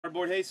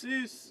Cardboard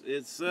Jesus,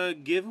 it's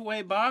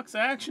giveaway box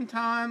action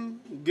time.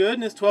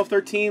 Goodness,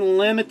 12-13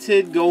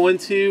 limited going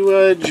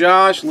to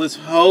Josh. Let's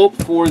hope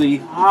for the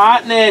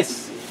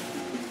hotness.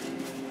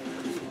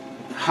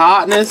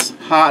 Hotness,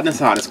 hotness,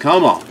 hotness.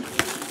 Come on.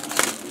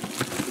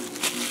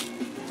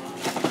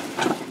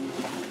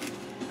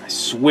 I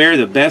swear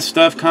the best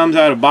stuff comes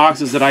out of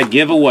boxes that I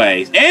give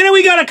away. And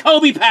we got a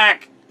Kobe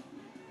pack.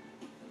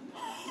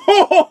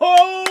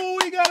 Oh,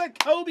 we got a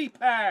Kobe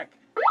pack.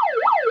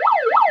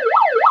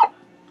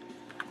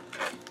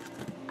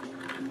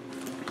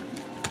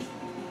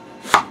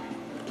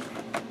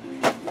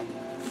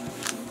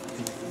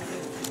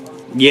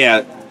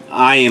 Yeah,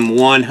 I am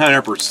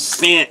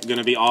 100% going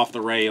to be off the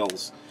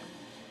rails.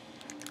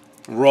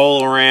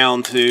 Roll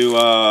around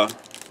to,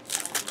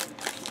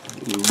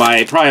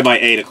 probably by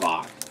 8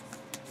 o'clock.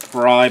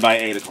 Probably by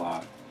 8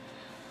 o'clock.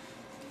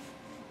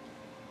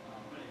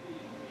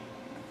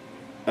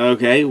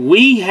 Okay,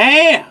 we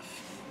have.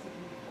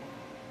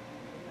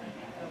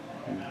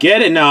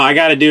 Get it? No, I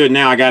got to do it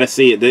now. I got to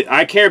see it.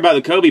 I care about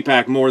the Kobe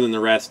pack more than the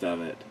rest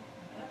of it.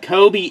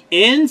 Kobe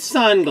in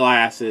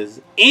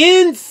sunglasses,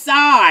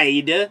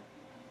 inside,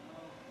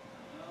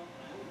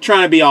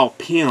 trying to be all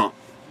pimp.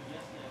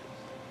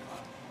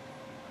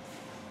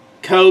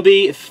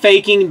 Kobe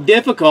faking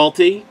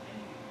difficulty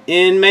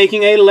in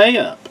making a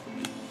layup.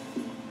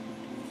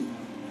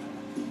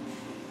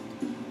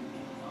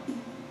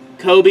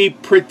 Kobe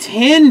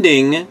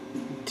pretending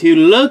to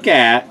look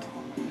at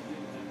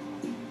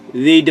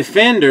the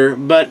defender,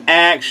 but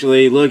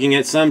actually looking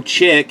at some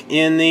chick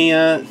in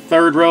the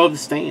third row of the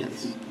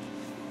stands.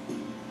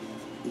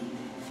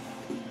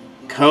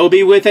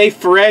 Kobe with a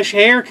fresh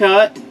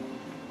haircut,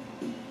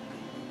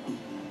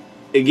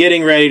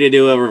 getting ready to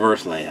do a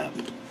reverse layup.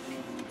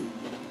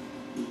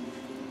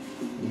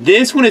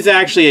 This one is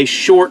actually a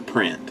short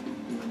print.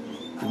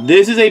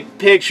 This is a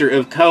picture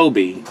of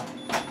Kobe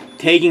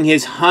taking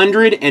his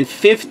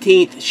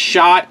 115th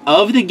shot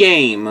of the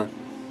game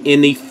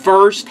in the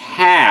first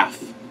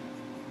half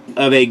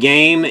of a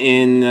game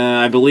in,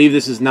 I believe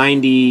this is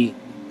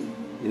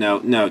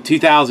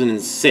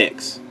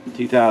 2006.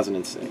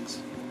 2006.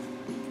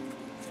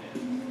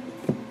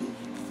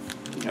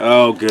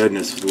 Oh,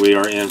 goodness. We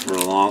are in for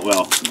a long...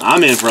 Well,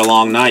 I'm in for a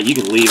long night. You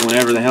can leave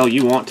whenever the hell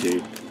you want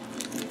to.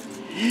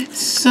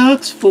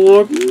 Sucks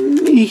for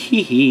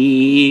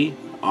me.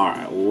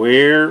 Alright,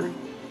 where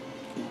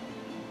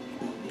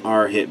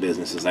our hit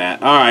business is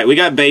at. Alright, we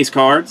got base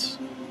cards.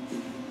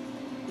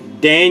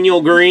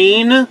 Daniel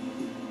Green.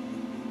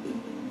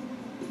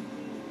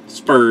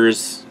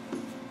 Spurs.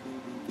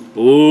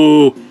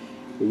 Ooh.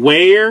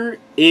 Where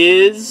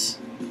is...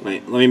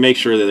 Wait, let me make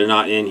sure that they're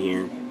not in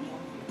here.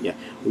 Yeah.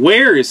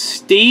 Where is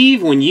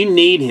Steve when you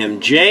need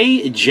him?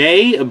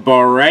 J.J.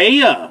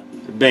 Barea,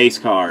 base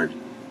card.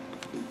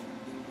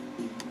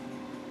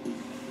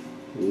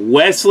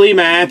 Wesley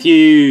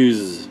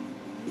Matthews.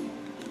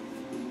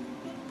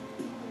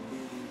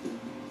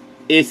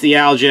 It's the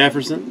Al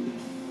Jefferson.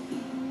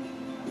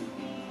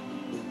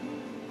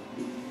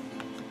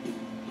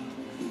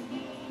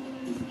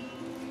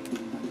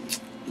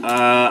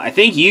 I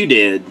think you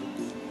did.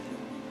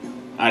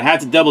 I'd have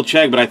to double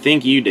check, but I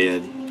think you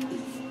did.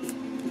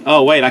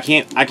 Oh wait, I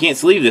can't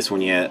sleeve this one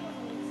yet.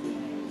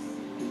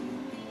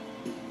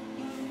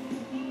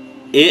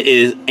 It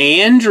is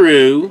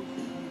Andrew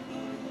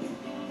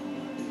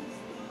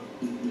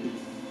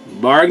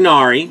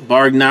Bargnani.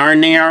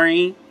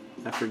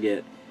 I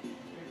forget.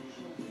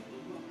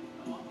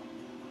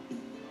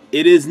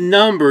 It is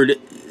numbered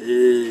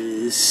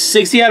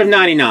 60 out of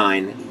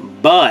 99,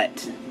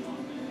 but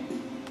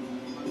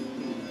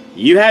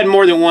you had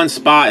more than one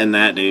spot in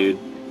that, dude.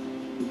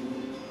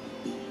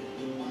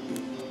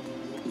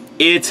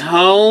 It's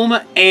home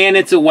and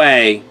it's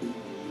away.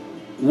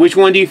 Which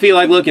one do you feel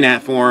like looking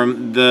at for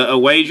him? The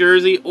away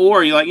jersey,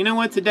 or you're like, you know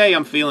what? Today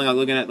I'm feeling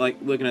like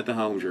looking at the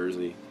home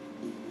jersey.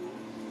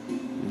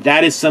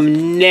 That is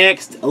some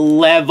next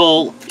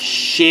level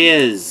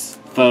shiz,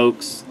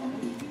 folks.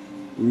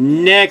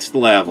 Next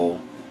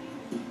level.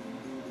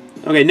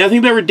 Okay,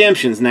 nothing but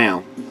redemptions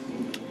now.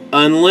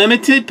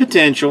 Unlimited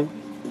potential.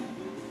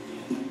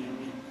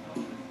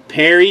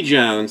 Perry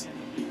Jones.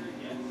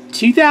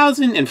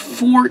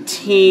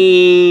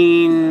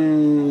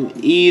 2014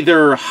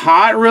 either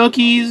Hot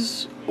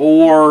Rookies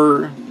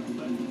or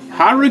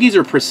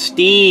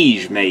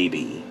Prestige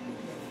maybe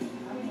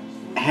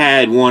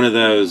had one of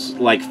those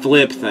like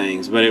flip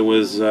things, but it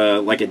was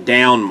like a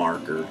down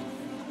marker.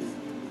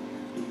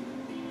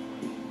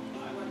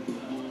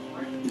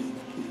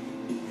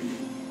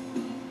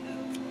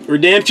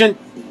 Redemption.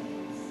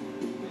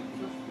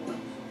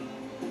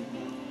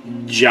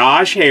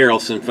 Josh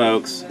Harrelson,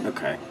 folks.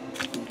 Okay.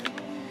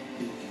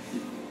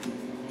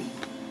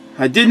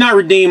 I did not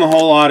redeem a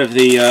whole lot of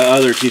the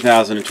other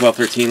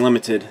 2012-13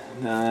 limited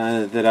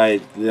that I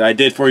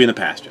did for you in the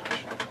past,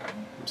 Josh.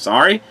 I'm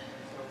sorry,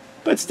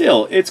 but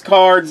still, it's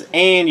cards,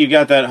 and you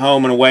got that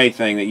home and away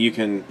thing that you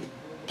can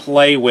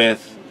play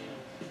with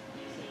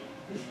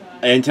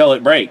until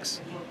it breaks.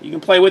 You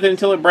can play with it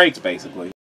until it breaks, basically.